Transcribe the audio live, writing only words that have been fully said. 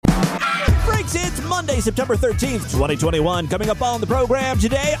Monday, September 13th, 2021. Coming up on the program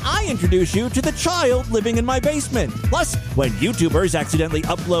today, I introduce you to the child living in my basement. Plus, when YouTubers accidentally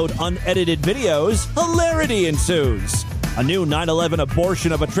upload unedited videos, hilarity ensues. A new 9/11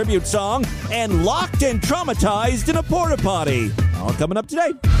 abortion of a tribute song, and locked and traumatized in a porta-potty. All coming up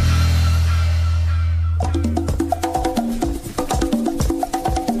today.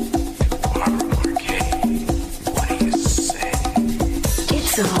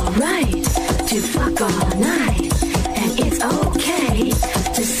 It's alright to fuck all night, and it's okay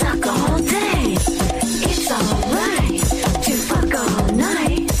to suck all day. It's alright to fuck all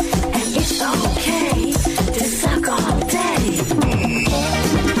night, and it's okay to suck all day.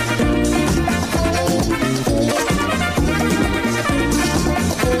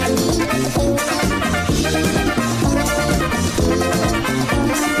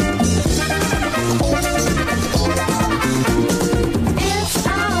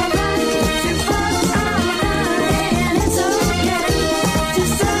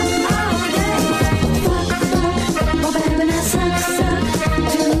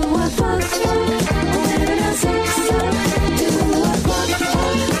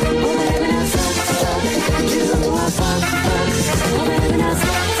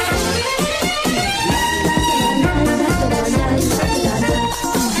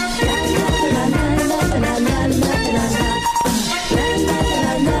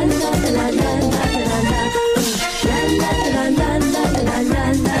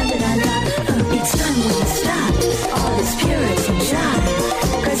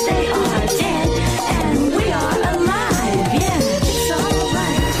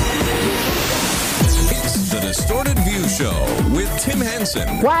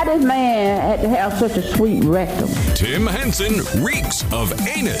 Why does man have to have such a sweet rectum? Tim Henson reeks of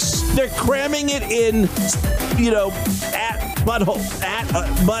anus. They're cramming it in,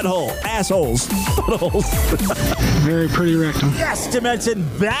 assholes. Very pretty rectum. Yes, Tim Henson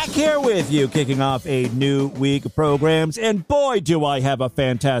back here with you, kicking off a new week of programs. And boy, do I have a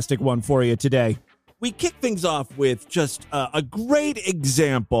fantastic one for you today. We kick things off with just a great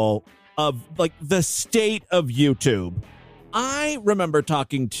example of the state of YouTube. I remember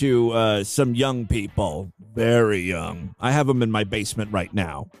talking to some young people, very young. I have them in my basement right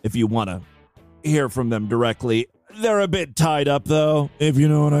now, if you want to hear from them directly. They're a bit tied up, though, if you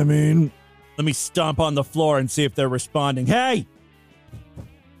know what I mean. Let me stomp on the floor and see if they're responding. Hey!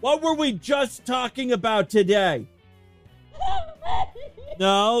 What were we just talking about today?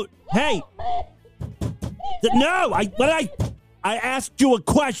 No. Hey! No! I asked you a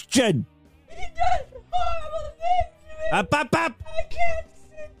question. He does horrible things. Up. I can't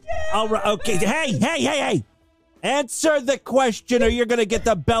sit down. All right, okay. Hey. Answer the question or you're going to get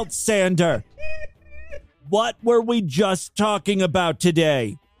the belt sander. What were we just talking about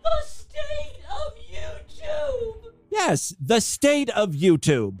today? The state of YouTube. Yes, the state of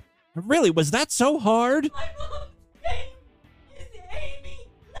YouTube. Really, was that so hard? My mom's name is Amy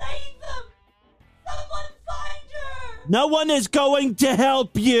Latham. Someone find her. No one is going to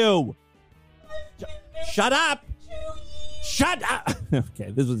help you. Shut up. Shut up!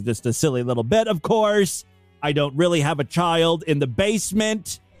 Okay, this was just a silly little bit, of course. I don't really have a child in the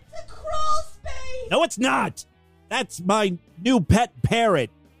basement. It's a crawl space! No, it's not! That's my new pet parrot,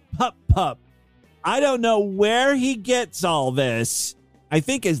 Pup. I don't know where he gets all this. I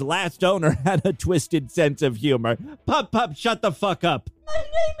think his last owner had a twisted sense of humor. Pup, shut the fuck up. My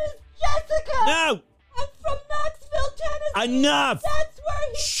name is Jessica! No! I'm from Knoxville, Tennessee! Enough! That's where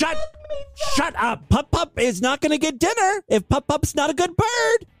he took me from! Shut up! Pup is not going to get dinner if Pup's not a good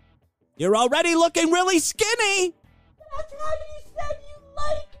bird. You're already looking really skinny. That's how you said you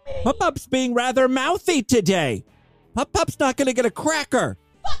like me. Pup's being rather mouthy today. Pup's not going to get a cracker.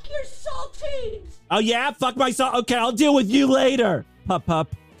 Fuck your saltines. Oh, yeah? Fuck my salt. Okay, I'll deal with you later.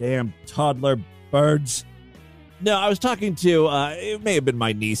 Pup. Damn toddler birds. No, I was talking to, it may have been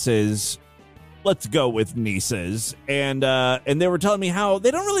my nieces. Let's go with nieces. And they were telling me how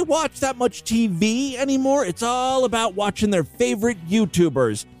they don't really watch that much TV anymore. It's all about watching their favorite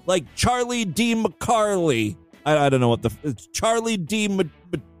YouTubers, like Charlie D. McCarley. I don't know what it's Charlie D.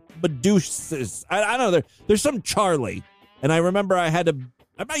 Medusis. I don't know. There's some Charlie. And I remember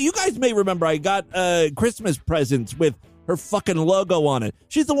you guys may remember I got Christmas presents with her fucking logo on it.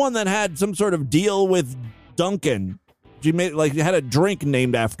 She's the one that had some sort of deal with Duncan. She had a drink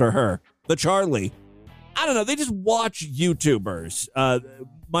named after her. The Charlie. I don't know. They just watch YouTubers.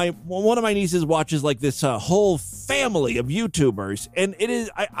 One of my nieces watches this whole family of YouTubers, and it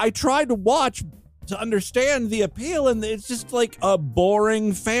is. I tried to watch to understand the appeal, and it's just like a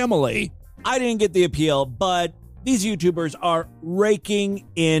boring family. I didn't get the appeal, but these YouTubers are raking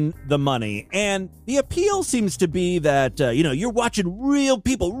in the money. And the appeal seems to be that, you're watching real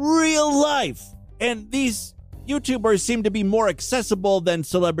people, real life. And these YouTubers seem to be more accessible than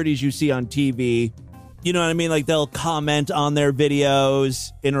celebrities you see on TV. You know what I mean? Like, they'll comment on their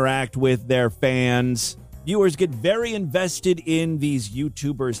videos, interact with their fans. Viewers get very invested in these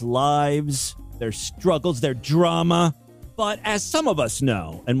YouTubers' lives, their struggles, their drama. But as some of us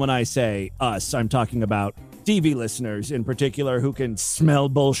know, and when I say us, I'm talking about TV listeners in particular who can smell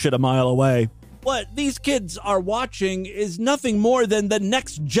bullshit a mile away. What these kids are watching is nothing more than the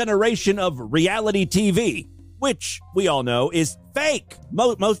next generation of reality TV, which we all know is fake.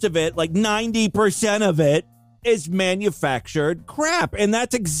 Most of it, like 90% of it, is manufactured crap. And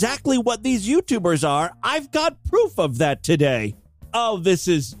that's exactly what these YouTubers are. I've got proof of that today. Oh, this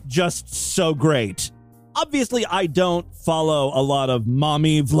is just so great. Obviously, I don't follow a lot of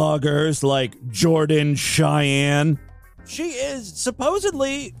mommy vloggers like Jordan Cheyenne. She is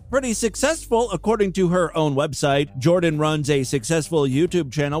supposedly pretty successful, according to her own website. Jordan runs a successful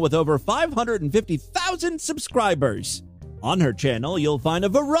YouTube channel with over 550,000 subscribers. On her channel, you'll find a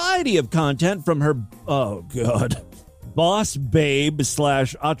variety of content from her, Boss Babe /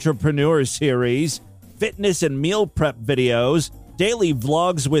 Entrepreneur series, fitness and meal prep videos, daily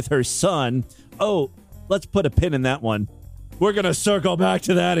vlogs with her son. Oh, let's put a pin in that one. We're going to circle back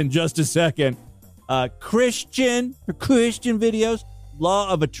to that in just a second. Christian videos,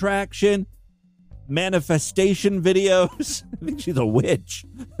 law of attraction, manifestation videos. I think she's a witch.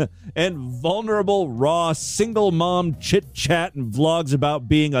 And vulnerable, raw, single mom chit-chat and vlogs about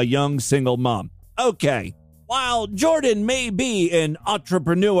being a young single mom. Okay, while Jordan may be an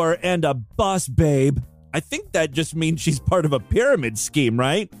entrepreneur and a boss babe, I think that just means she's part of a pyramid scheme,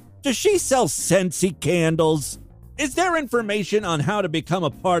 right? Does she sell Scentsy candles? Is there information on how to become a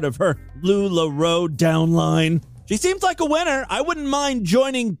part of her LuLaRoe downline? She seems like a winner. I wouldn't mind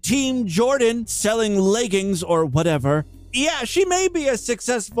joining Team Jordan, selling leggings or whatever. Yeah, she may be a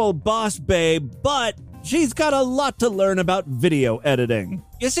successful boss babe, but she's got a lot to learn about video editing.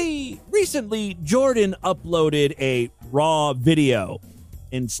 You see, recently Jordan uploaded a raw video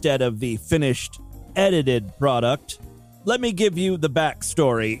instead of the finished edited product. Let me give you the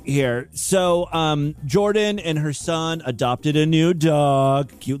backstory here. So, Jordan and her son adopted a new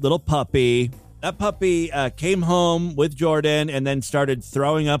dog, cute little puppy. That puppy came home with Jordan and then started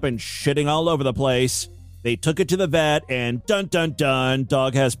throwing up and shitting all over the place. They took it to the vet and dun dun dun,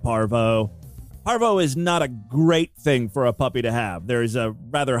 dog has parvo. Parvo is not a great thing for a puppy to have. There's a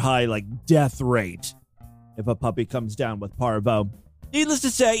rather high, death rate if a puppy comes down with parvo. Needless to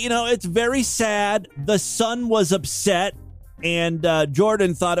say, it's very sad. The son was upset, and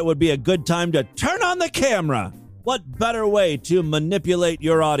Jordan thought it would be a good time to turn on the camera. What better way to manipulate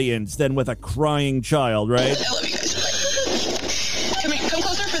your audience than with a crying child, right? I love you guys. Come here, come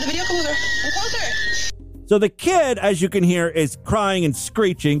closer for the video. Come closer. So the kid, as you can hear, is crying and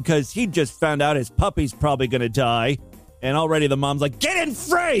screeching because he just found out his puppy's probably going to die. And already the mom's like, get in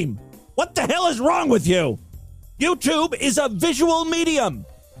frame! What the hell is wrong with you? YouTube is a visual medium.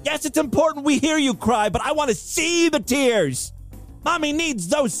 Yes, it's important we hear you cry, but I want to see the tears. Mommy needs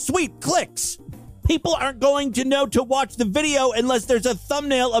those sweet clicks. People aren't going to know to watch the video unless there's a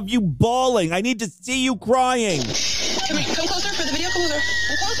thumbnail of you bawling. I need to see you crying. Come here, come closer for the video. Come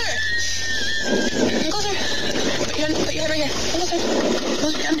closer. Come closer. Put your head right here. Come closer.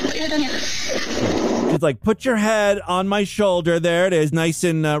 Close it down. Put your head down here. She's like, put your head on my shoulder. There it is, nice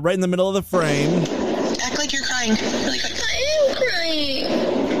and right in the middle of the frame. Act like you're crying. Really quick. I am crying.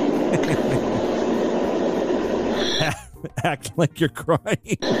 Act like you're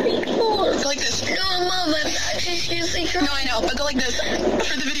crying. Go like this. No, Mom, I'm actually seriously crying. No, I know, but go like this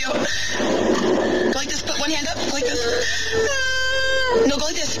for the video. Go like this. Put one hand up. Go like this. No, go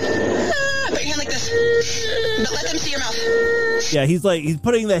like this. Put your hand like this. But let them see your mouth. Yeah, he's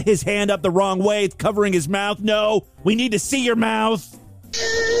putting his hand up the wrong way. It's covering his mouth. No, we need to see your mouth.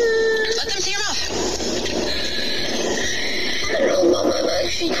 Let them see your mouth. I don't know, Mom, I'm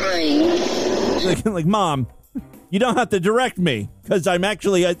actually crying. Like, Mom, you don't have to direct me because I'm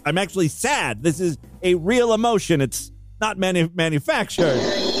actually sad. This is a real emotion. It's not manufactured.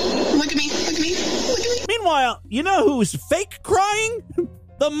 Look at me. Look at me. Look at me. Meanwhile, you know who's fake crying?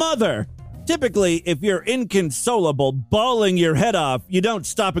 The mother. Typically, if you're inconsolable, bawling your head off, you don't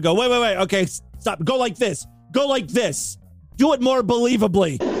stop and go, wait, okay, stop. Go like this. Go like this. Do it more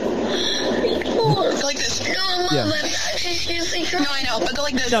believably. Go like this. No, Mom, Yeah. I'm actually seriously crying. No, I know, but go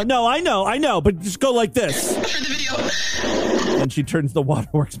like this. No, I know, but just go like this. For the video. And she turns the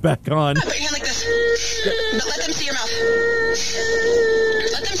waterworks back on. Put your hand like this. But let them see your mouth.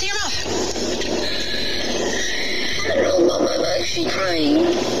 Let them see your mouth. she crying?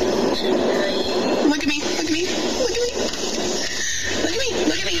 Look at me. Look at me. Look at me. Look at me.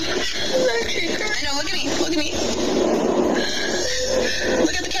 Look at me. I know. Look at me. Look at me.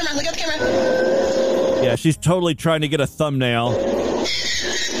 Look at the camera. Look at the camera. Yeah, she's totally trying to get a thumbnail.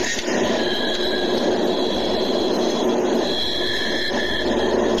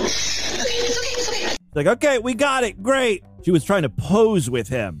 Like, okay, we got it. Great. She was trying to pose with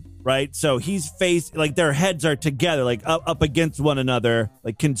him, right? So he's like their heads are together, like up against one another,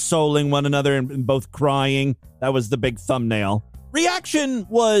 like consoling one another and both crying. That was the big thumbnail. Reaction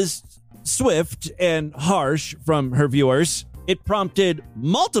was swift and harsh from her viewers. It prompted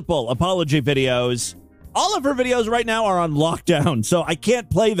multiple apology videos. All of her videos right now are on lockdown, so I can't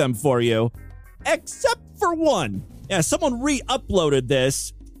play them for you, except for one. Yeah, someone re-uploaded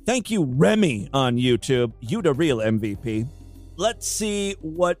this. Thank you, Remy, on YouTube. You the real MVP. Let's see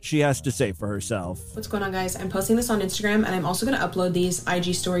what she has to say for herself. What's going on, guys? I'm posting this on Instagram, and I'm also going to upload these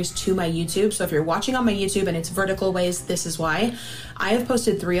IG stories to my YouTube. So if you're watching on my YouTube and it's vertical ways, this is why. I have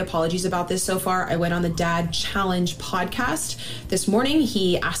posted 3 apologies about this so far. I went on the Dad Challenge podcast this morning.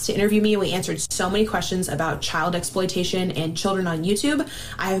 He asked to interview me, and we answered so many questions about child exploitation and children on YouTube.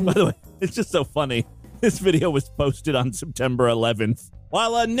 By the way, it's just so funny. This video was posted on September 11th.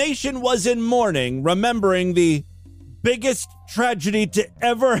 While a nation was in mourning, remembering the biggest tragedy to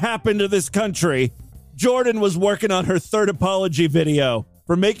ever happen to this country, Jordan was working on her 3rd apology video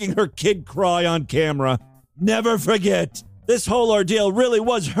for making her kid cry on camera. Never forget, this whole ordeal really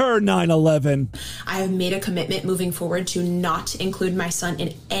was her 9/11. I have made a commitment moving forward to not include my son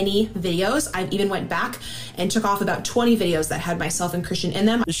in any videos. I even went back and took off about 20 videos that had myself and Christian in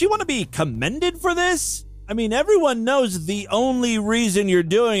them. Does she want to be commended for this? I mean, everyone knows the only reason you're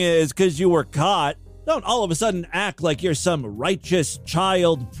doing it is because you were caught. Don't all of a sudden act like you're some righteous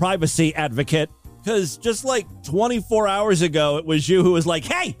child privacy advocate. Because just like 24 hours ago, it was you who was like,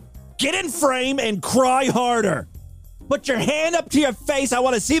 hey, get in frame and cry harder. Put your hand up to your face. I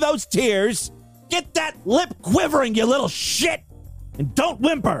want to see those tears. Get that lip quivering, you little shit. And don't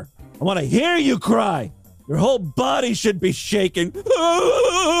whimper. I want to hear you cry. Your whole body should be shaking.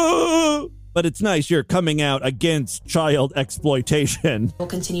 But it's nice you're coming out against child exploitation. We'll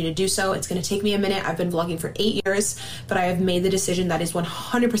continue to do so. It's going to take me a minute. I've been vlogging for 8 years, but I have made the decision that is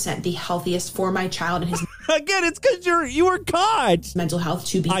 100% the healthiest for my child and his Again, it's because you were caught. Mental health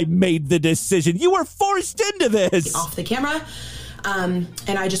to be. I made the decision. You were forced into this. Off the camera. And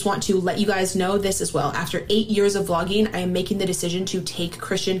I just want to let you guys know this as well. After 8 years of vlogging, I am making the decision to take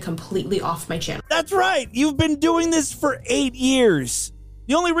Christian completely off my channel. That's right. You've been doing this for 8 years.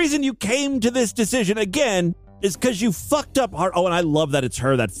 The only reason you came to this decision again is because you fucked up hard. Oh, and I love that it's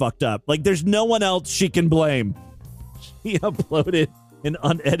her that fucked up. Like, there's no one else she can blame. She uploaded an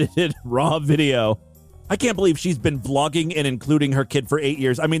unedited raw video. I can't believe she's been vlogging and including her kid for 8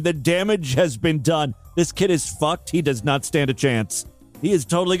 years. I mean, the damage has been done. This kid is fucked. He does not stand a chance. He is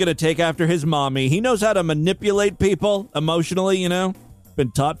totally going to take after his mommy. He knows how to manipulate people emotionally, you know?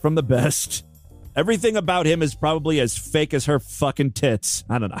 Been taught from the best. Everything about him is probably as fake as her fucking tits.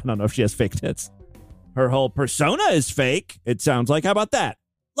 I don't know if she has fake tits. Her whole persona is fake, it sounds like. How about that?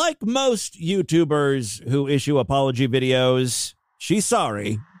 Like most YouTubers who issue apology videos, she's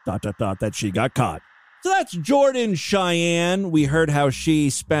sorry, ... that she got caught. So that's Jordan Cheyenne. We heard how she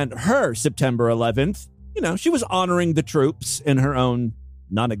spent her September 11th. You know, she was honoring the troops in her own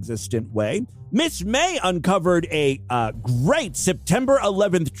non-existent way. Miss May uncovered a great September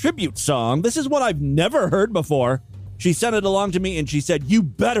 11th tribute song. This is one I've never heard before. She sent it along to me and she said, you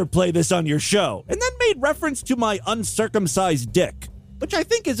better play this on your show. And then made reference to my uncircumcised dick, which I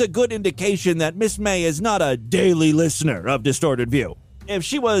think is a good indication that Miss May is not a daily listener of Distorted View. If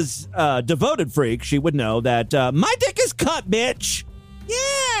she was a devoted freak, she would know that my dick is cut, bitch.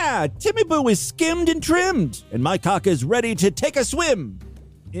 Yeah, Timmy Boo is skimmed and trimmed, and my cock is ready to take a swim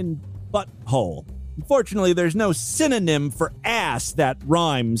in butthole. Unfortunately, there's no synonym for ass that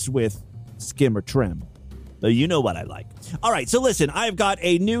rhymes with skim or trim. But you know what I like. All right, so listen, I've got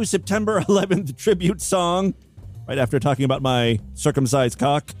a new September 11th tribute song right after talking about my circumcised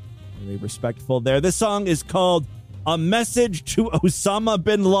cock. Very respectful there. This song is called A Message to Osama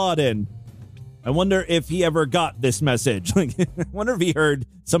bin Laden. I wonder if he ever got this message. I wonder if he heard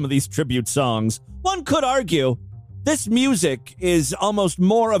some of these tribute songs. One could argue this music is almost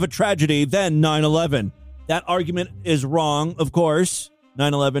more of a tragedy than 9/11. That argument is wrong, of course.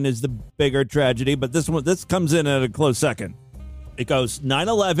 9/11 is the bigger tragedy, but this comes in at a close second. It goes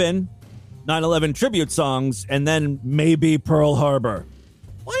 9/11, 9/11 tribute songs, and then maybe Pearl Harbor.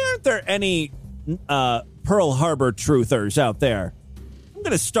 Why aren't there any Pearl Harbor truthers out there? I'm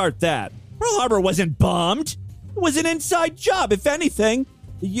going to start that. Pearl Harbor wasn't bombed. It was an inside job. If anything,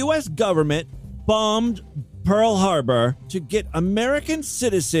 the U.S. government bombed Pearl Harbor to get American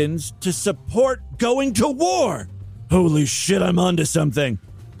citizens to support going to war. Holy shit, I'm onto something.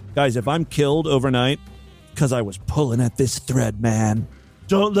 Guys, if I'm killed overnight, because I was pulling at this thread, man.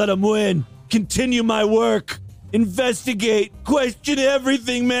 Don't let them win. Continue my work. Investigate. Question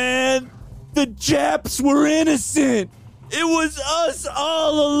everything, man. The Japs were innocent. It was us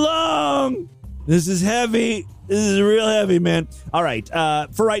all along. This is heavy. This is real heavy, man. All right.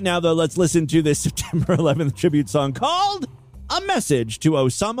 For right now, though, let's listen to this September 11th tribute song called A Message to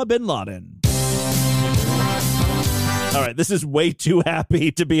Osama bin Laden. All right. This is way too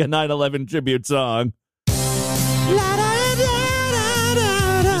happy to be a 9/11 tribute song. This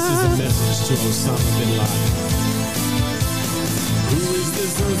is a message to Osama bin Laden. Who is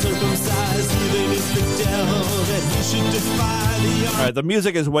this uncircumcised heathen infidel that he should defy the army? All right, the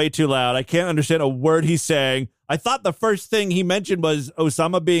music is way too loud. I can't understand a word he's saying. I thought the first thing he mentioned was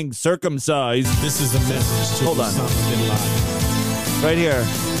Osama being circumcised. This is a message to Osama bin Laden. Right here.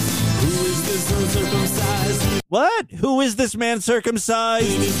 Who is this uncircumcised? What? Who is this man circumcised?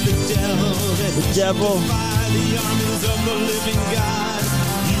 The devil. Defy the armies of the living God.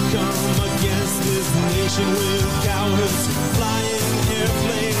 You come against this nation with cowards flying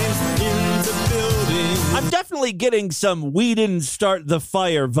airplanes into buildings. I'm definitely getting some "We didn't start the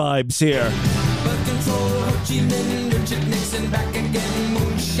fire" vibes here. But control Ho Chi Minh, Richard Nixon back again,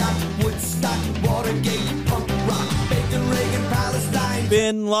 moonshot, Woodstock, Watergate, punk rock, Bacon, Reagan, Palestine.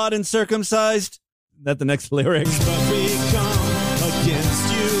 Bin Laden circumcised? Is that the next lyric? But we come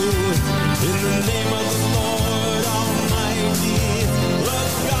against you in the name of the Lord Almighty, the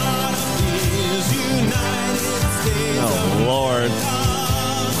God of these United States. Oh, Lord.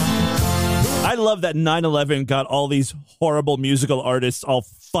 I love that 9/11 got all these horrible musical artists all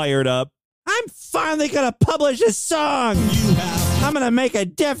fired up. I'm finally going to publish a song. I'm going to make a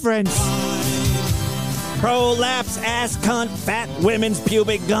difference. Prolapse, ass cunt, fat women's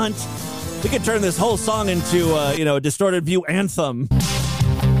pubic gunt. We could turn this whole song into, a distorted view anthem.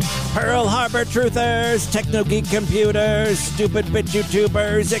 Pearl Harbor truthers, techno-geek computers, stupid bitch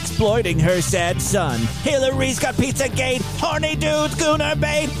YouTubers exploiting her sad son. Hillary's got Pizzagate, horny dudes, gooner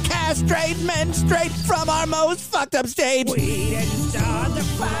bait, castrate men straight from our most fucked up state. We didn't start the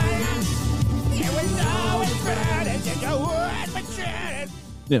fire. It was always burning to go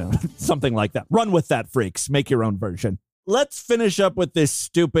something like that. Run with that, freaks. Make your own version. Let's finish up with this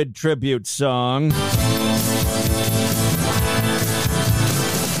stupid tribute song. This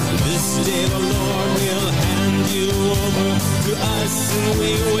day the Lord will hand you over to us and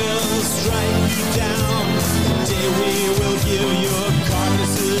we will strike you down. Today we will give your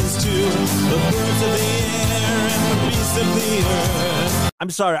carcasses to the birds of the air and the beasts of the earth. I'm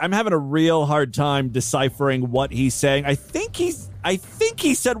sorry, I'm having a real hard time deciphering what he's saying. I think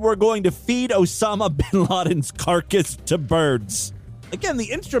he said we're going to feed Osama bin Laden's carcass to birds. Again,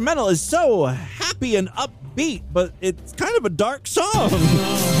 the instrumental is so happy and upbeat, but it's kind of a dark song. The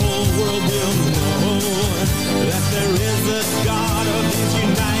whole world will know that there is a God of these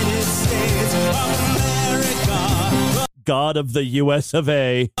United States of America. God of the US of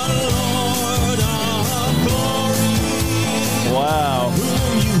A. Lord of glory. Wow.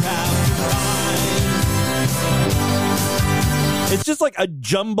 Whom you have defined. It's just like a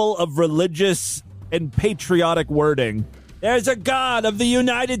jumble of religious and patriotic wording. There's a God of the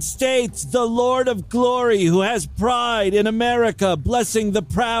United States, the Lord of glory, who has pride in America, blessing the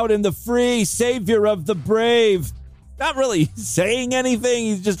proud and the free, savior of the brave. Not really saying anything.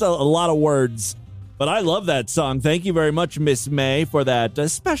 He's just a lot of words. But I love that song. Thank you very much, Miss May, for that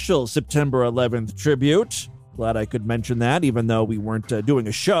special September 11th tribute. Glad I could mention that, even though we weren't doing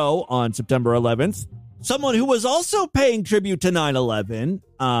a show on September 11th. Someone who was also paying tribute to 9/11,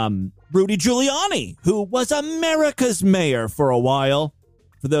 Rudy Giuliani, who was America's mayor for a while.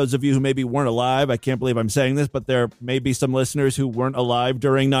 For those of you who maybe weren't alive, I can't believe I'm saying this, but there may be some listeners who weren't alive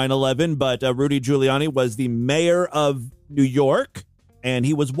during 9/11. But Rudy Giuliani was the mayor of New York, and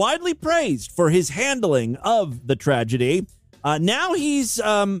he was widely praised for his handling of the tragedy. Now he's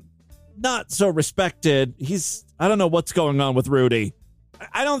not so respected. I don't know what's going on with Rudy.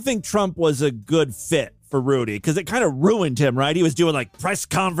 I don't think Trump was a good fit for Rudy because it kind of ruined him, right? He was doing like press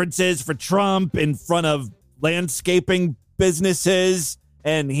conferences for Trump in front of landscaping businesses,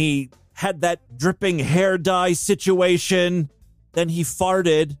 and he had that dripping hair dye situation. Then he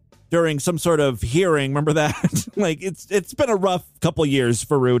farted during some sort of hearing. Remember that? Like it's been a rough couple years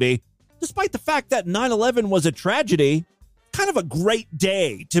for Rudy. Despite the fact that 9/11 was a tragedy, kind of a great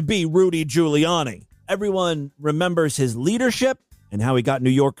day to be Rudy Giuliani. Everyone remembers his leadership and how he got New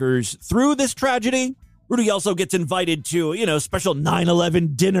Yorkers through this tragedy. Rudy also gets invited to, special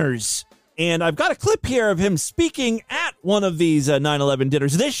 9/11 dinners. And I've got a clip here of him speaking at one of these 9/11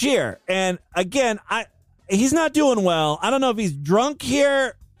 dinners this year. And again, he's not doing well. I don't know if he's drunk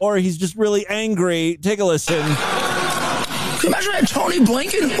here or he's just really angry. Take a listen. Can you imagine that Tony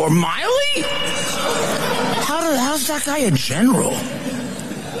Blinken or Miley? How's that guy a general?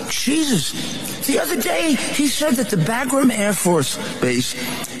 Jesus. The other day, he said that the Bagram Air Force Base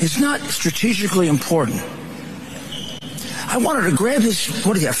is not strategically important. I wanted to grab his,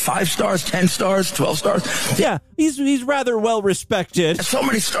 what do you have, 5 stars, 10 stars, 12 stars? Yeah, he's rather well respected. So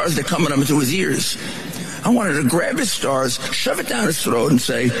many stars that coming up into his ears. I wanted to grab his stars, shove it down his throat, and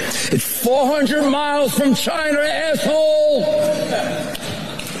say, "It's 400 miles from China, asshole!"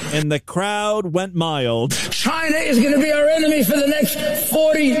 And the crowd went mild. China is going to be our enemy for the next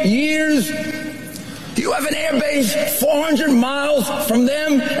 40 years. You have an air base 400 miles from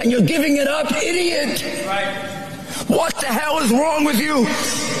them, and you're giving it up, idiot. Right. What the hell is wrong with you?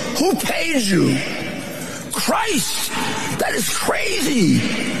 Who paid you? Christ, that is crazy.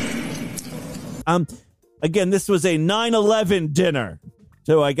 Again, this was a 9/11 dinner.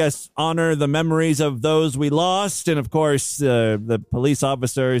 So I guess honor the memories of those we lost. And, of course, the police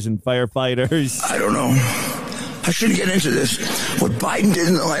officers and firefighters. I don't know. I shouldn't get into this. What Biden did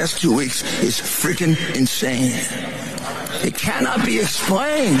in the last 2 weeks is freaking insane. It cannot be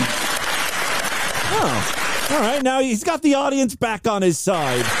explained. Oh, all right. Now he's got the audience back on his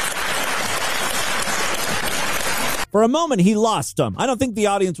side. For a moment, he lost them. I don't think the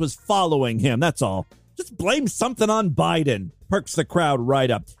audience was following him. That's all. Just blame something on Biden. Perks the crowd right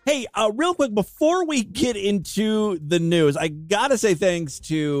up. Hey, real quick, before we get into the news, I gotta say thanks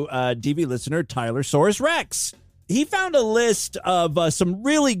to DV listener Tyler Soros Rex. He found a list of some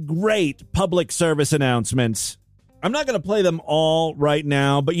really great public service announcements. I'm not going to play them all right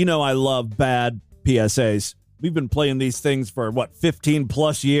now, but I love bad PSAs. We've been playing these things for, 15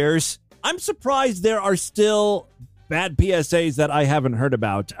 plus years? I'm surprised there are still bad PSAs that I haven't heard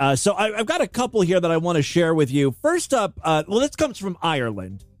about. So I've got a couple here that I want to share with you. First up, this comes from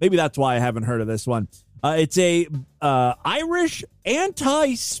Ireland. Maybe that's why I haven't heard of this one. It's a Irish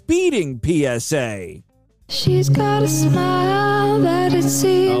anti-speeding PSA. She's got a smile that it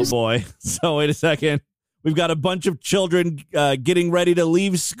seems. Oh, boy. So wait a second. We've got a bunch of children getting ready to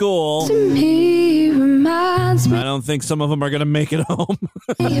leave school. To me, reminds me. I don't think some of them are going to make it home.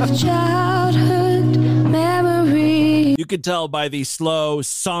 Of childhood memory. You could tell by the slow,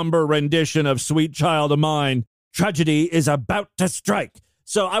 somber rendition of Sweet Child of Mine. Tragedy is about to strike.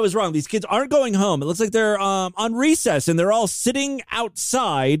 So I was wrong. These kids aren't going home. It looks like they're on recess, and they're all sitting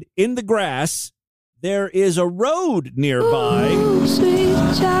outside in the grass. There is a road nearby. Ooh, sweet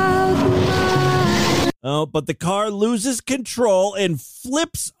child of mine. Oh, but the car loses control and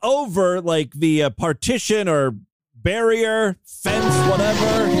flips over like the partition or barrier, fence,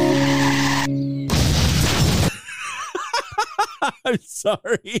 whatever. I'm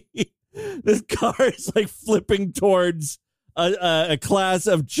sorry. This car is like flipping towards a class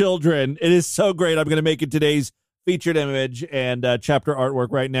of children. It is so great. I'm going to make it today's featured image and chapter artwork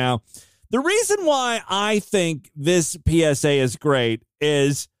right now. The reason why I think this PSA is great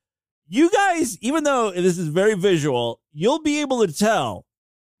is you guys, even though this is very visual, you'll be able to tell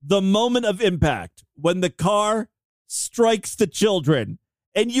the moment of impact when the car strikes the children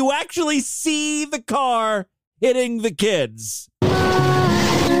and you actually see the car hitting the kids.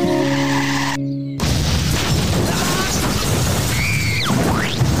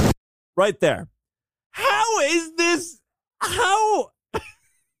 Right there. How is this? How?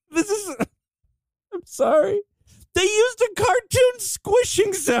 This is, I'm sorry. They used a cartoon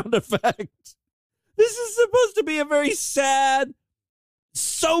squishing sound effect. This is supposed to be a very sad,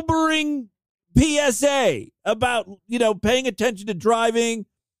 sobering PSA about, paying attention to driving,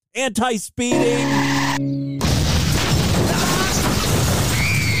 anti-speeding.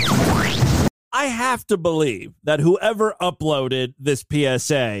 I have to believe that whoever uploaded this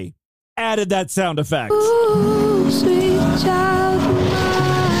PSA added that sound effect. Ooh, sweet child of mine.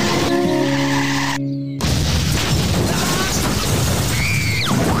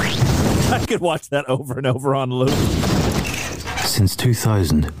 I could watch that over and over on loop. Since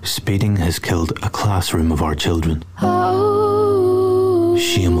 2000, speeding has killed a classroom of our children. Oh,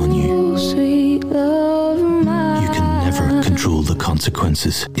 shame on you. Sweet love of mine. You can never control the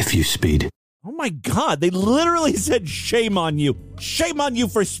consequences if you speed. Oh my God, they literally said shame on you. Shame on you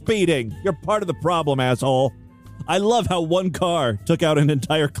for speeding. You're part of the problem, asshole. I love how one car took out an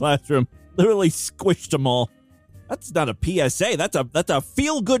entire classroom. Literally squished them all. That's not a PSA. That's a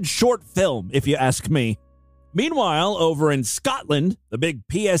feel-good short film, if you ask me. Meanwhile, over in Scotland, the big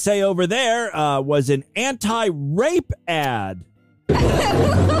PSA over there was an anti-rape ad.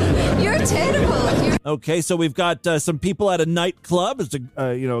 You're terrible. Okay, so we've got some people at a nightclub. It's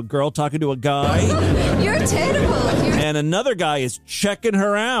a girl talking to a guy. You're terrible. And another guy is checking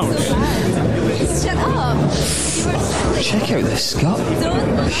her out. Shut up. Check out this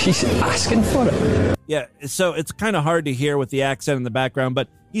skirt. She's asking for it. Yeah, so it's kind of hard to hear with the accent in the background, but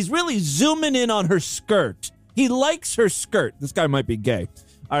he's really zooming in on her skirt. He likes her skirt. This guy might be gay.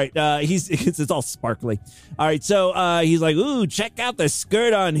 All right, it's all sparkly. All right, so he's like, ooh, check out the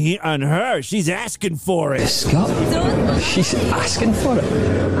skirt on her. She's asking for it. The skirt? She's asking for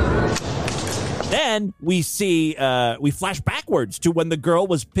it. Then we see, we flash backwards to when the girl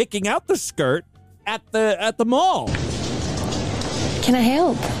was picking out the skirt at the mall. Can I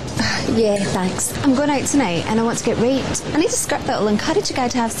help? Yeah, thanks. I'm going out tonight and I want to get raped. I need a skirt that will encourage a guy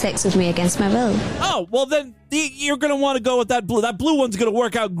to have sex with me against my will. Oh, well then you're going to want to go with that blue. That blue one's going to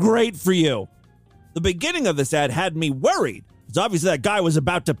work out great for you. The beginning of this ad had me worried. Because obviously that guy was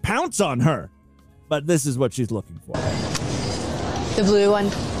about to pounce on her. But this is what she's looking for. The blue one.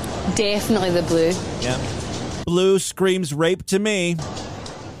 Definitely the blue. Yeah. Blue screams rape to me.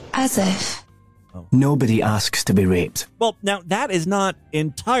 As if. Oh. Nobody asks to be raped. Well, now that is not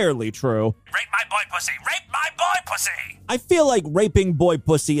entirely true. Rape my boy pussy! Rape my boy pussy! I feel like raping boy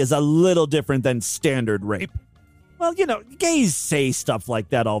pussy is a little different than standard rape. Well, gays say stuff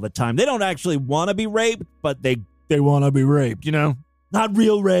like that all the time. They don't actually want to be raped, but they want to be raped, Not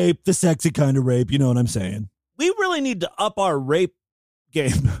real rape, the sexy kind of rape, you know what I'm saying? We really need to up our rape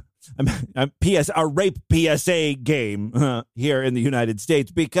game. Our rape PSA game here in the United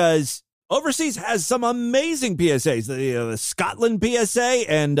States, because overseas has some amazing PSAs. The Scotland PSA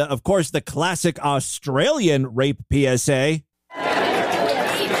and, of course, the classic Australian rape PSA.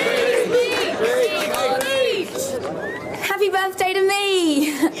 Happy birthday to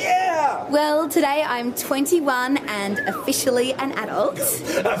me! Yeah! Well, today I'm 21 and officially an adult.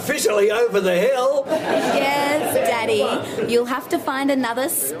 Officially over the hill? Yes, Daddy. You'll have to find another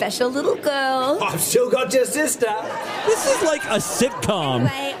special little girl. I've still got your sister. This is like a sitcom.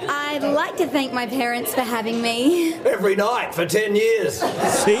 Anyway, I'd like to thank my parents for having me. Every night for 10 years.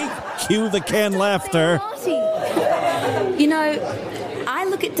 See? Cue the canned laughter. I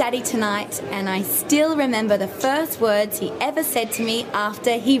look at Daddy tonight and I still remember the first words he ever said to me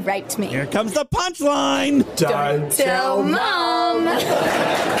after he raped me. Here comes the punchline. Don't tell Mom.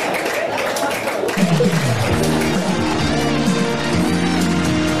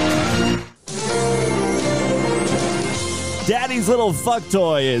 Daddy's Little Fuck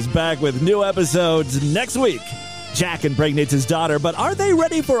Toy is back with new episodes next week. Jack impregnates his daughter, but are they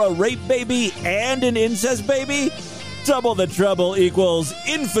ready for a rape baby and an incest baby? Double the trouble equals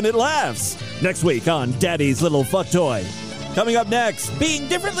infinite laughs. Next week on Daddy's Little Fuck Toy. Coming up next, being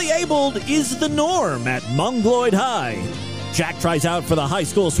differently abled is the norm at Mongloid High. Jack tries out for the high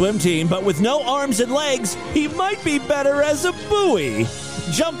school swim team, but with no arms and legs, he might be better as a buoy.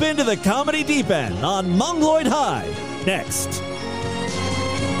 Jump into the comedy deep end on Mongloid High. Next.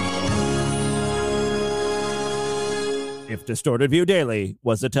 If Distorted View Daily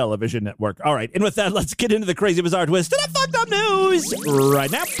was a television network. All right, and with that, let's get into the crazy, bizarre twist and fucked up news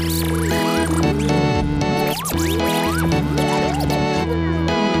right now.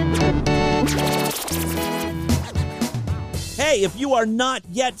 Hey, if you are not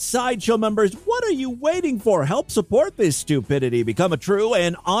yet Sideshow members, what are you waiting for? Help support this stupidity. Become a true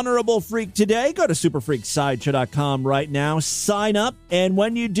and honorable freak today. Go to superfreaksideshow.com right now. Sign up, and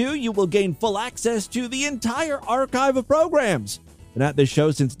when you do, you will gain full access to the entire archive of programs. Been at this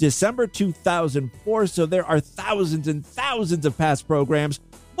show since December 2004, so there are thousands and thousands of past programs.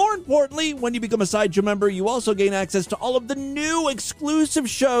 More importantly, when you become a Sideshow member, you also gain access to all of the new exclusive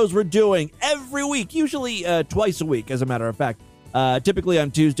shows we're doing every week, usually twice a week, as a matter of fact. Typically on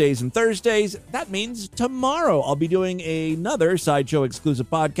Tuesdays and Thursdays. That means tomorrow I'll be doing another Sideshow exclusive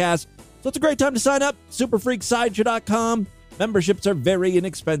podcast. So it's a great time to sign up. Superfreaksideshow.com. Memberships are very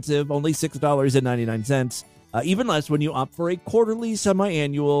inexpensive, only $6.99. Even less when you opt for a quarterly,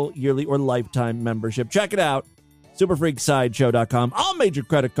 semi-annual, yearly, or lifetime membership. Check it out. Superfreaksideshow.com. All major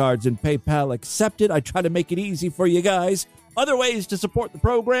credit cards and PayPal accepted. I try to make it easy for you guys. Other ways to support the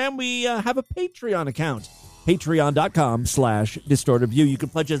program, we have a Patreon account. Patreon.com/DistortedView. You can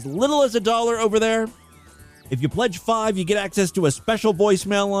pledge as little as $1 over there. If you pledge $5, you get access to a special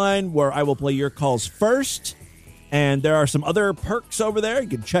voicemail line where I will play your calls first. And there are some other perks over there. You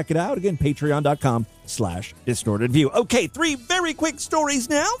can check it out. Again, patreon.com/DistortedView. Okay, 3 very quick stories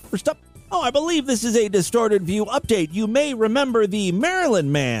now. First up, Oh, I believe this is a Distorted View update. You may remember the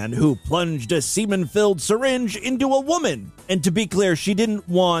Maryland man who plunged a semen-filled syringe into a woman. And to be clear, she didn't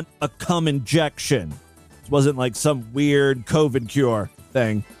want a cum injection. It wasn't like some weird COVID cure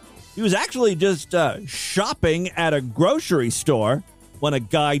thing. He was actually just shopping at a grocery store when a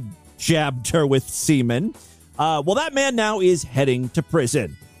guy jabbed her with semen. Well, that man now is heading to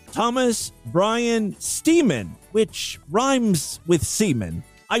prison. Thomas Brian Steeman, which rhymes with semen.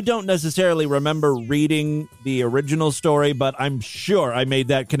 I don't necessarily remember reading the original story, but I'm sure I made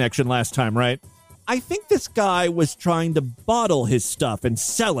that connection last time, right? I think this guy was trying to bottle his stuff and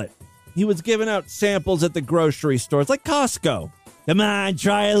sell it. He was giving out samples at the grocery stores, like Costco. Come on,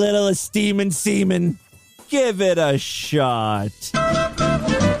 try a little of steamin' semen. Give it a shot.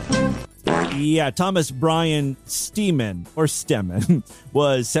 Yeah, Thomas Brian Steeman, or Stemmen,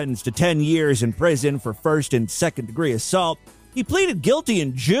 was sentenced to 10 years in prison for first and second degree assault. He pleaded guilty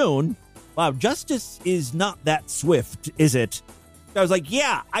in June. Wow, justice is not that swift, is it? I was like,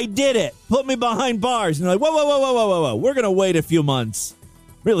 yeah, I did it. Put me behind bars. And they're like, whoa. We're going to wait a few months.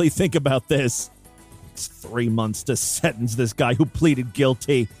 Really think about this. It's 3 months to sentence this guy who pleaded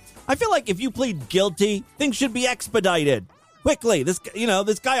guilty. I feel like if you plead guilty, things should be expedited. Quickly. This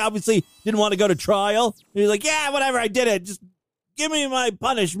guy obviously didn't want to go to trial. He's like, yeah, whatever, I did it. Just give me my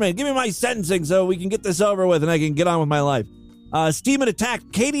punishment. Give me my sentencing so we can get this over with and I can get on with my life. Steeman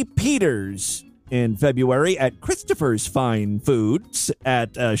attacked Katie Peters in February at Christopher's Fine Foods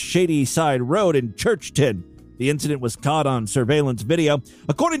at Shady Side Road in Churchton. The incident was caught on surveillance video.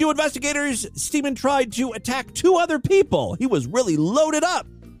 According to investigators, Steeman tried to attack 2 other people. He was really loaded up.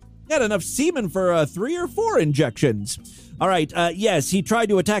 He had enough semen for 3 or 4 injections. All right, yes, he tried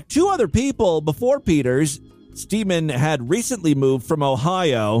to attack 2 other people before Peters. Steeman had recently moved from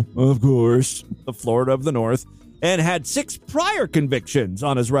Ohio, of course, the Florida of the North, and had 6 prior convictions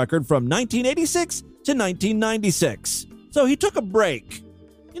on his record from 1986 to 1996. So he took a break.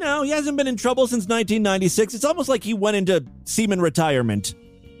 He hasn't been in trouble since 1996. It's almost like he went into semen retirement.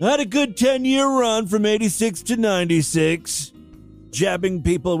 I had a good 10-year run from 86 to 96, jabbing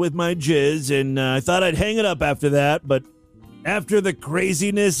people with my jizz, and I thought I'd hang it up after that, but after the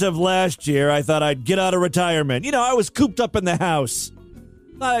craziness of last year, I thought I'd get out of retirement. I was cooped up in the house.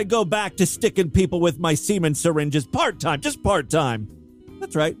 Thought I'd go back to sticking people with my semen syringes just part-time.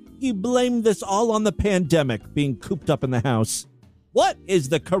 That's right. He blamed this all on the pandemic, being cooped up in the house. What is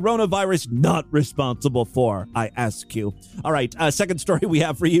the coronavirus not responsible for, I ask you? All right, second story we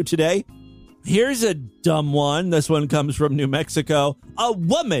have for you today. Here's a dumb one. This one comes from New Mexico. A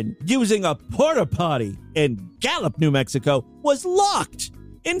woman using a porta-potty in Gallup, New Mexico, was locked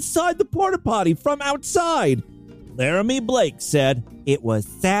inside the porta-potty from outside. Laramie Blake said, "It was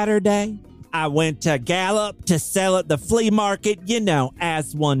Saturday. I went to Gallup to sell at the flea market,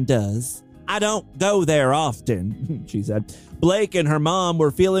 as one does. I don't go there often," she said. Blake and her mom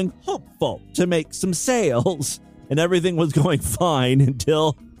were feeling hopeful to make some sales, and everything was going fine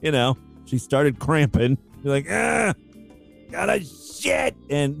until, she started cramping. You're like, gotta shit.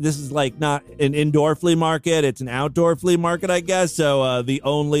 And this is like not an indoor flea market. It's an outdoor flea market, I guess. So the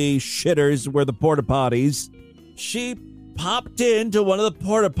only shitters were the porta potties. She popped into one of the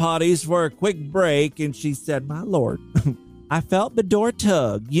porta potties for a quick break, and she said, "My Lord, I felt the door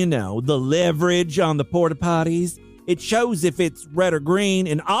tug. The leverage on the porta potties. It shows if it's red or green,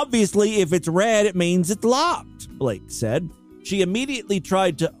 and obviously if it's red, it means it's locked," Blake said. She immediately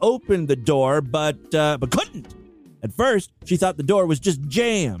tried to open the door, but couldn't. At first, she thought the door was just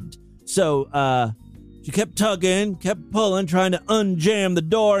jammed. So she kept tugging, kept pulling, trying to unjam the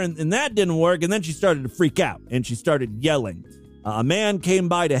door, and that didn't work. And then she started to freak out, and she started yelling. A man came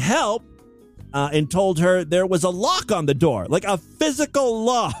by to help and told her there was a lock on the door, like a physical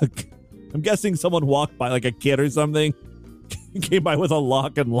lock. I'm guessing someone walked by, like a kid or something, came by with a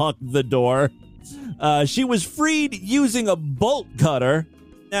lock and locked the door. She was freed using a bolt cutter.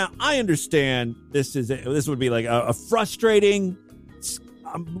 Now, I understand this would be like a frustrating,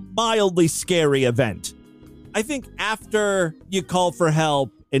 mildly scary event. I think after you call for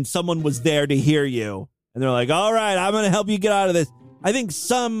help and someone was there to hear you, and they're like, "All right, I'm going to help you get out of this," I think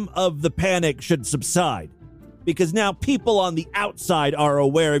some of the panic should subside, because now people on the outside are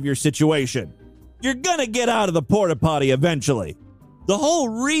aware of your situation. You're going to get out of the porta potty eventually. The whole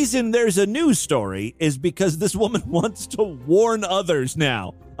reason there's a news story is because this woman wants to warn others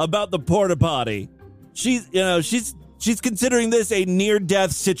now about the porta potty. She's considering this a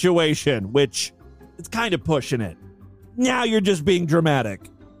near-death situation, which it's kind of pushing it. Now you're just being dramatic.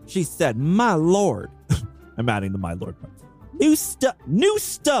 She said, "My Lord." I'm adding the "my Lord" part. New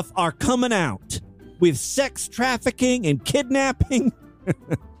stuff are coming out with sex trafficking and kidnapping.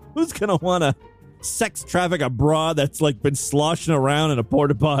 Who's going to want to sex traffic a broad that's like been sloshing around in a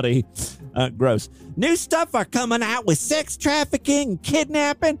porta potty? Gross. New stuff are coming out with sex trafficking and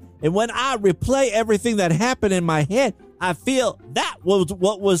kidnapping. And when I replay everything that happened in my head, I feel that was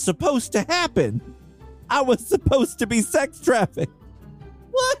what was supposed to happen. I was supposed to be sex trafficked.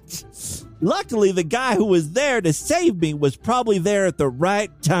 What? Luckily, the guy who was there to save me was probably there at the right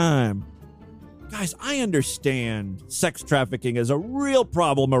time. Guys, I understand sex trafficking is a real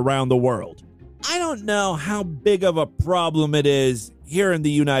problem around the world. I don't know how big of a problem it is here in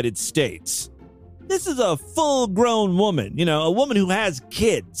the United States. This is a full-grown woman, a woman who has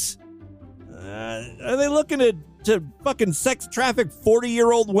kids. Are they looking to fucking sex traffic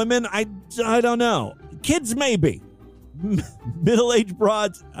 40-year-old women? I don't know. Kids, maybe. Middle-aged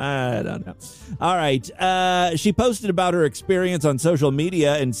broads? I don't know. All right. She posted about her experience on social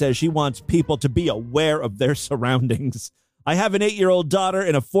media and says she wants people to be aware of their surroundings. I have an 8-year-old daughter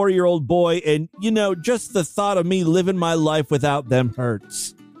and a 4-year-old boy, and, just the thought of me living my life without them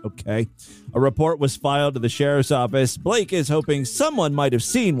hurts. Okay. A report was filed to the sheriff's office. Blake is hoping someone might have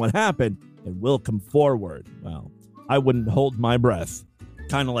seen what happened and will come forward. Well, I wouldn't hold my breath.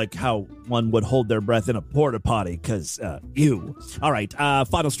 Kind of like how one would hold their breath in a porta potty, because, ew. All right,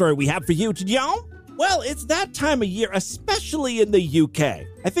 final story we have for you today. Well, it's that time of year, especially in the UK.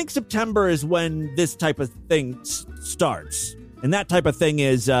 I think September is when this type of thing starts. And that type of thing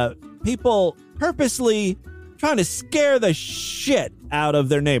is people purposely trying to scare the shit out of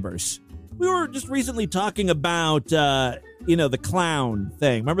their neighbors. We were just recently talking about, the clown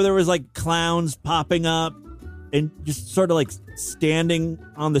thing. Remember there was like clowns popping up and just sort of like standing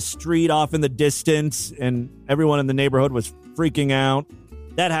on the street off in the distance, and everyone in the neighborhood was freaking out.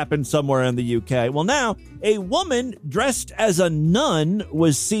 That happened somewhere in the UK. Well, now, a woman dressed as a nun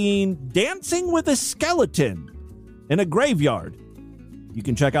was seen dancing with a skeleton in a graveyard. You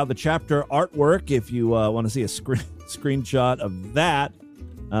can check out the chapter artwork if you want to see a screenshot of that.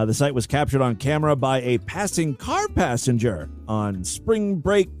 The site was captured on camera by a passing car passenger on Spring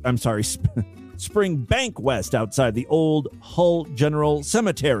Bank West outside the old Hull General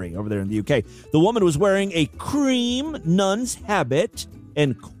Cemetery over there in the UK. The woman was wearing a cream nun's habit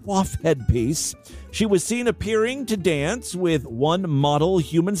and coif headpiece. She was seen appearing to dance with one model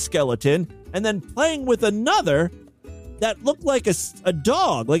human skeleton and then playing with another that looked like a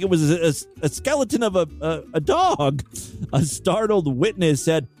dog, like it was a skeleton of a dog. A startled witness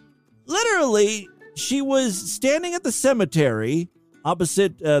said, literally, she was standing at the cemetery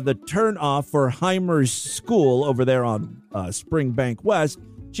opposite the turnoff for Heimer's School over there on Springbank West.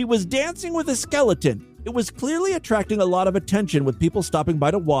 She was dancing with a skeleton. It was clearly attracting a lot of attention, with people stopping by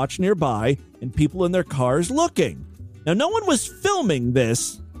to watch nearby and people in their cars looking. Now, no one was filming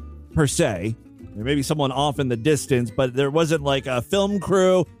this, per se. There may be someone off in the distance, but there wasn't like a film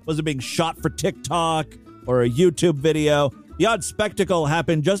crew, wasn't being shot for TikTok or a YouTube video. The odd spectacle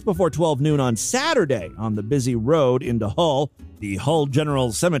happened just before 12 noon on Saturday on the busy road into Hull. The Hull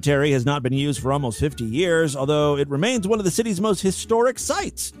General Cemetery has not been used for almost 50 years, although it remains one of the city's most historic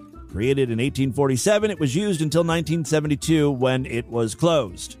sites. Created in 1847, it was used until 1972 when it was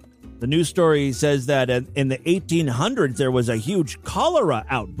closed. The news story says that in the 1800s, there was a huge cholera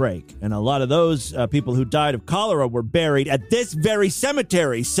outbreak, and a lot of those people who died of cholera were buried at this very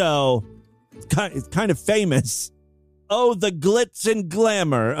cemetery, so it's kind of famous. Oh, the glitz and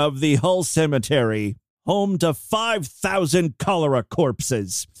glamour of the Hull Cemetery, home to 5,000 cholera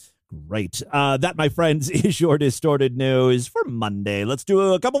corpses. Great. That, my friends, is your Distorted News for Monday. Let's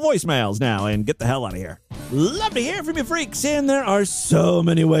do a couple voicemails now and get the hell out of here. Love to hear from you, freaks, and there are so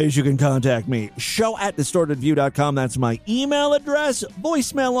many ways you can contact me. show@distortedview.com. That's my email address.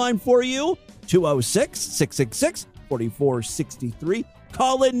 Voicemail line for you, 206-666-4463.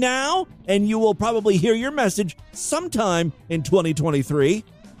 Call in now, and you will probably hear your message sometime in 2023.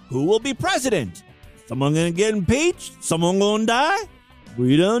 Who will be president? Someone gonna get impeached? Someone gonna die?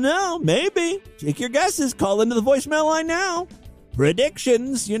 We don't know. Maybe. Take your guesses. Call into the voicemail line now.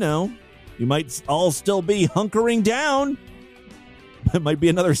 Predictions, you might all still be hunkering down. It might be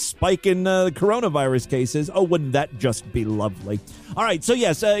another spike in the coronavirus cases. Oh, wouldn't that just be lovely? All right, so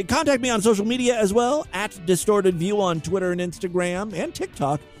yes, contact me on social media as well, @DistortedView on Twitter and Instagram and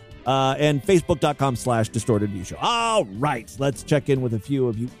TikTok, and Facebook.com/DistortedViewShow. All right, let's check in with a few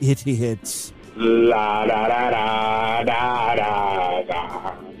of you idiots. La da da da da da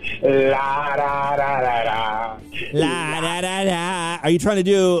da. La da da da da. La da da da. Are you trying to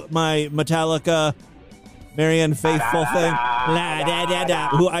do my Metallica Marianne Faithfull thing? La da da da.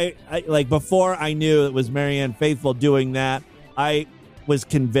 Who I like before I knew it was Marianne Faithfull doing that, I was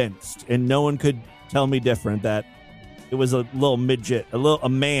convinced, and no one could tell me different, that It was a little midget, a little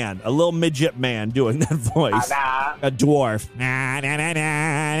midget man doing that voice. A dwarf.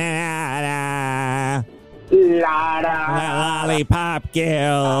 Lollipop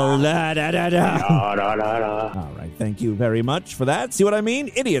Gill. All right, thank you very much for that. See what I mean?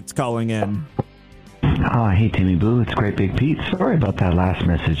 Idiots calling in. Oh, hey, Timmy Boo. It's Great Big Pete. Sorry about that last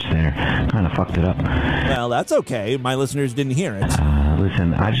message there. Kind of fucked it up. Well, that's okay. My listeners didn't hear it.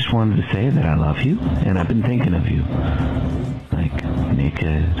 Listen, I just wanted to say that I love you, and I've been thinking of you. Like,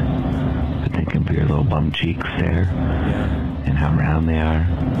 naked. Been thinking of your little bum cheeks there, and how round they are.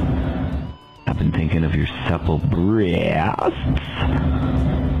 I've been thinking of your supple breasts,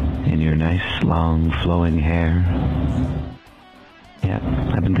 and your nice, long, flowing hair. Yeah,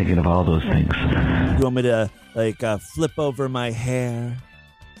 I've been thinking of all those things. You want me to, flip over my hair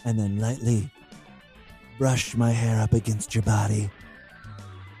and then lightly brush my hair up against your body?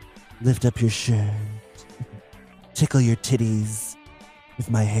 Lift up your shirt. Tickle your titties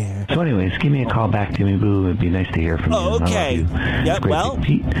with my hair. So anyways, give me a call back, Timmy Boo. It'd be nice to hear from you. Oh, okay. Yeah, well,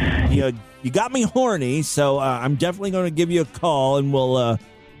 you got me horny, so I'm definitely going to give you a call, and we'll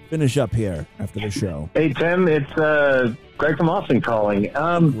finish up here after the show. Hey, Tim, it's Greg from Austin calling.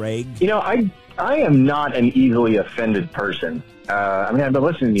 Greg? You know, I am not an easily offended person. I've been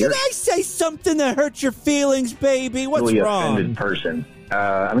listening to your... Did I say something that hurt your feelings, baby? What's easily wrong? Offended person.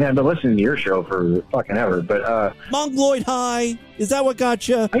 I've been listening to your show for fucking ever, but... Mongoloid High, is that what got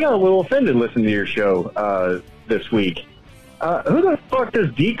you? I got a little offended listening to your show this week. Who the fuck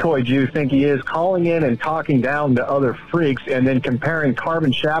does Decoy Jew think he is, calling in and talking down to other freaks and then comparing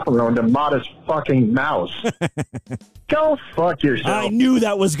Carbon Chaperone to Modest fucking Mouse? Go fuck yourself. I knew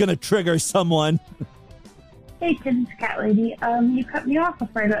that was going to trigger someone. Hey, Tim, it's Cat Lady. You cut me off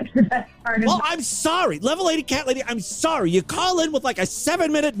before I got to the best part of Well, I'm sorry. Level 80 Cat Lady, I'm sorry. You call in with like a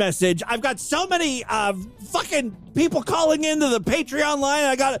 7-minute message. I've got so many fucking people calling into the Patreon line.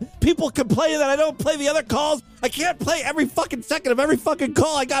 I got people complaining that I don't play the other calls. I can't play every fucking second of every fucking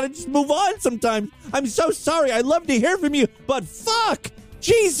call. I gotta just move on sometimes. I'm so sorry. I'd love to hear from you, but fuck!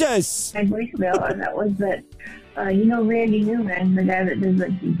 Jesus! My voicemail, and that was that, Randy Newman, the guy that does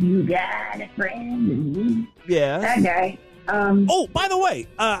like, you got a friend? Yeah. That guy. Oh, by the way,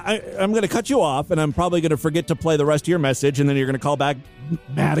 I'm going to cut you off, and I'm probably going to forget to play the rest of your message, and then you're going to call back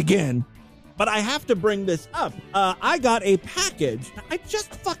mad again. But I have to bring this up. I got a package. I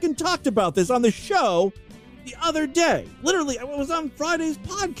just fucking talked about this on the show the other day. Literally, it was on Friday's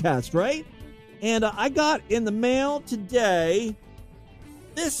podcast, right? And I got in the mail today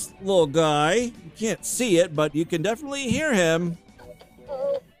this little guy. You can't see it, but you can definitely hear him.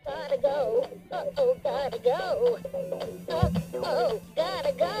 Oh, gotta go. Uh-oh, gotta go. Uh-oh,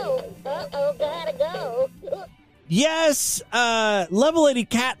 gotta go. Uh-oh, gotta go. Yes, Level 80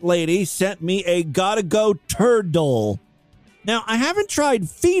 Cat Lady sent me a gotta go turtle. Now, I haven't tried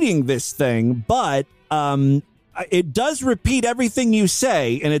feeding this thing, but it does repeat everything you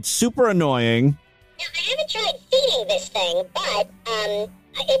say, and it's super annoying. Now, I haven't tried feeding this thing, but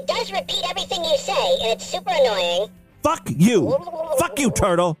it does repeat everything you say, and it's super annoying. Fuck you. Fuck you,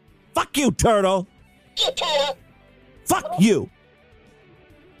 turtle. Fuck you, turtle. You turtle. Fuck you.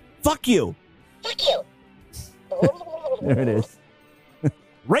 Fuck you. Fuck you. There it is.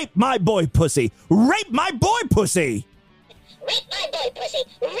 Rape my boy pussy. Rape my boy pussy. Rape my boy pussy.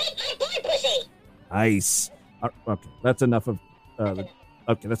 Rape my boy pussy. Nice. Okay, that's enough of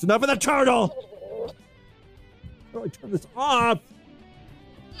that's enough of the turtle. How do I turn this off?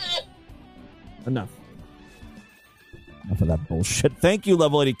 Enough of that bullshit. Thank you,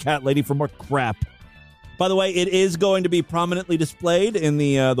 Level 80 Cat Lady, for more crap. By the way, it is going to be prominently displayed in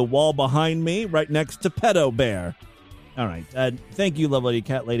the wall behind me, right next to Pedo Bear. All right. Thank you, Level 80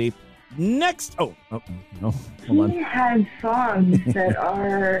 Cat Lady. Next. Oh no. Hold on. He has songs that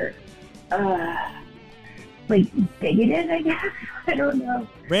are, bigoted, I guess. I don't know.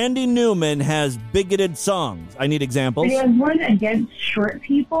 Randy Newman has bigoted songs. I need examples. But he has one against short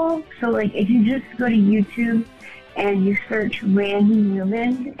people. So, if you just go to YouTube and you search Randy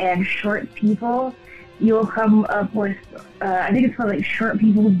Newman and short people, you'll come up with, I think it's called, Short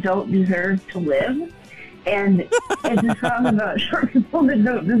People Don't Deserve to Live. And it's a song about short people that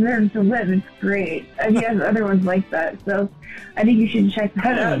don't deserve to live. It's great. And he has other ones like that. So I think you should check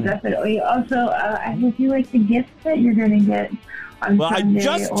that out, definitely. Also, I hope you like the gift that you're going to get on Sunday. I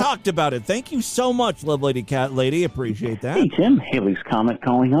just talked about it. Thank you so much, Love Lady Cat Lady. Appreciate that. Hey, Tim. Haley's Comet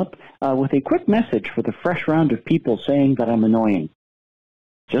calling up with a quick message for the fresh round of people saying that I'm annoying.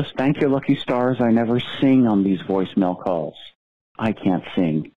 Just thank your lucky stars I never sing on these voicemail calls. I can't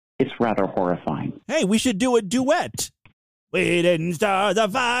sing. It's rather horrifying. Hey, we should do a duet. We didn't start the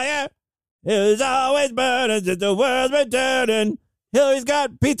fire. It was always burning since the world's been turning. Hillary's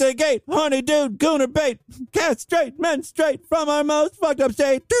got Pizzagate, honey dude, gooner bait. Cats straight, men straight from our most fucked up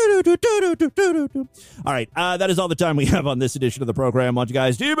state. All right, that is all the time we have on this edition of the program. Why don't you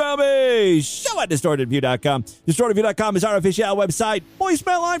guys email me, show@distortedview.com. Distortedview.com is our official website.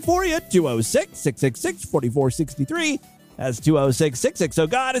 Voicemail line for you, 206-666-4463. That's 206-66. Oh,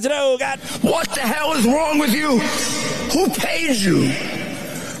 God, it's an oh, God. What the hell is wrong with you? Who paid you?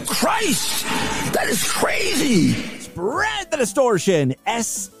 Christ, that is crazy. Spread the distortion.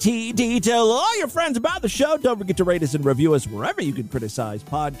 STD. Tell all your friends about the show. Don't forget to rate us and review us wherever you can criticize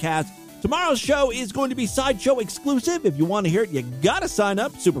podcasts. Tomorrow's show is going to be Sideshow exclusive. If you want to hear it, you got to sign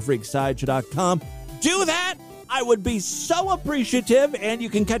up. Superfreaksideshow.com. Do that. I would be so appreciative, and you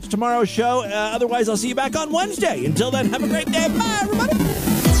can catch tomorrow's show. Otherwise, I'll see you back on Wednesday. Until then, have a great day. Bye, everybody.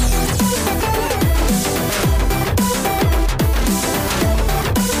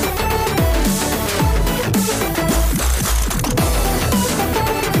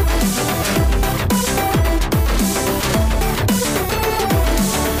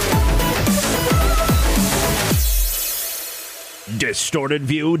 Distorted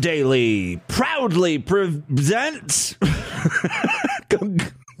View Daily proudly presents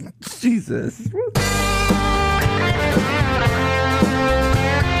Jesus.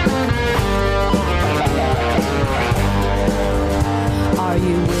 Are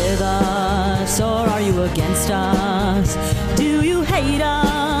you with us or are you against us? Do you hate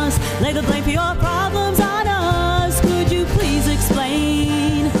us? Lay the blame for your problems on us. Could you please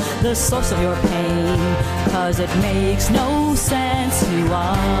explain the source of your pain? 'Cause it makes no sense to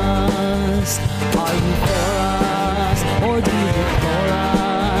us. Are you for us or do you ignore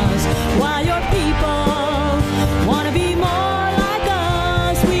us? Why your people wanna be more like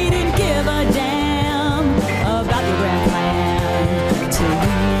us? We didn't give a damn about your grand plan till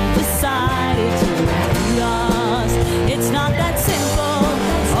you decided to include us. It's not that simple.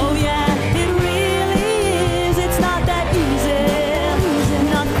 Oh yeah, it really is. It's not that easy.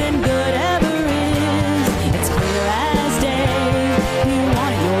 Nothing good ever is. It's clear as day. You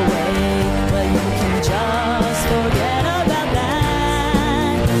want it your way, but you can just forget about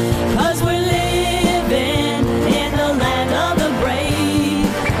that. 'Cause we're living in the land of the brave,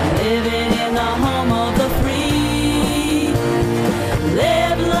 living in the home of the free.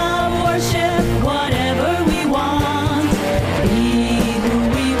 Live, love, worship, whatever we want. Be who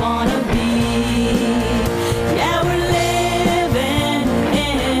we wanna be. Yeah, we're living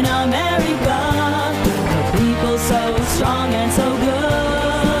in America. The people so strong and so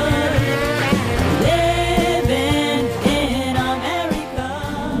good. Living in America.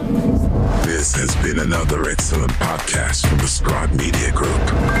 This has been another excellent podcast from the Scribe Media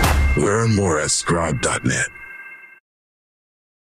Group. Learn more at scribe.net.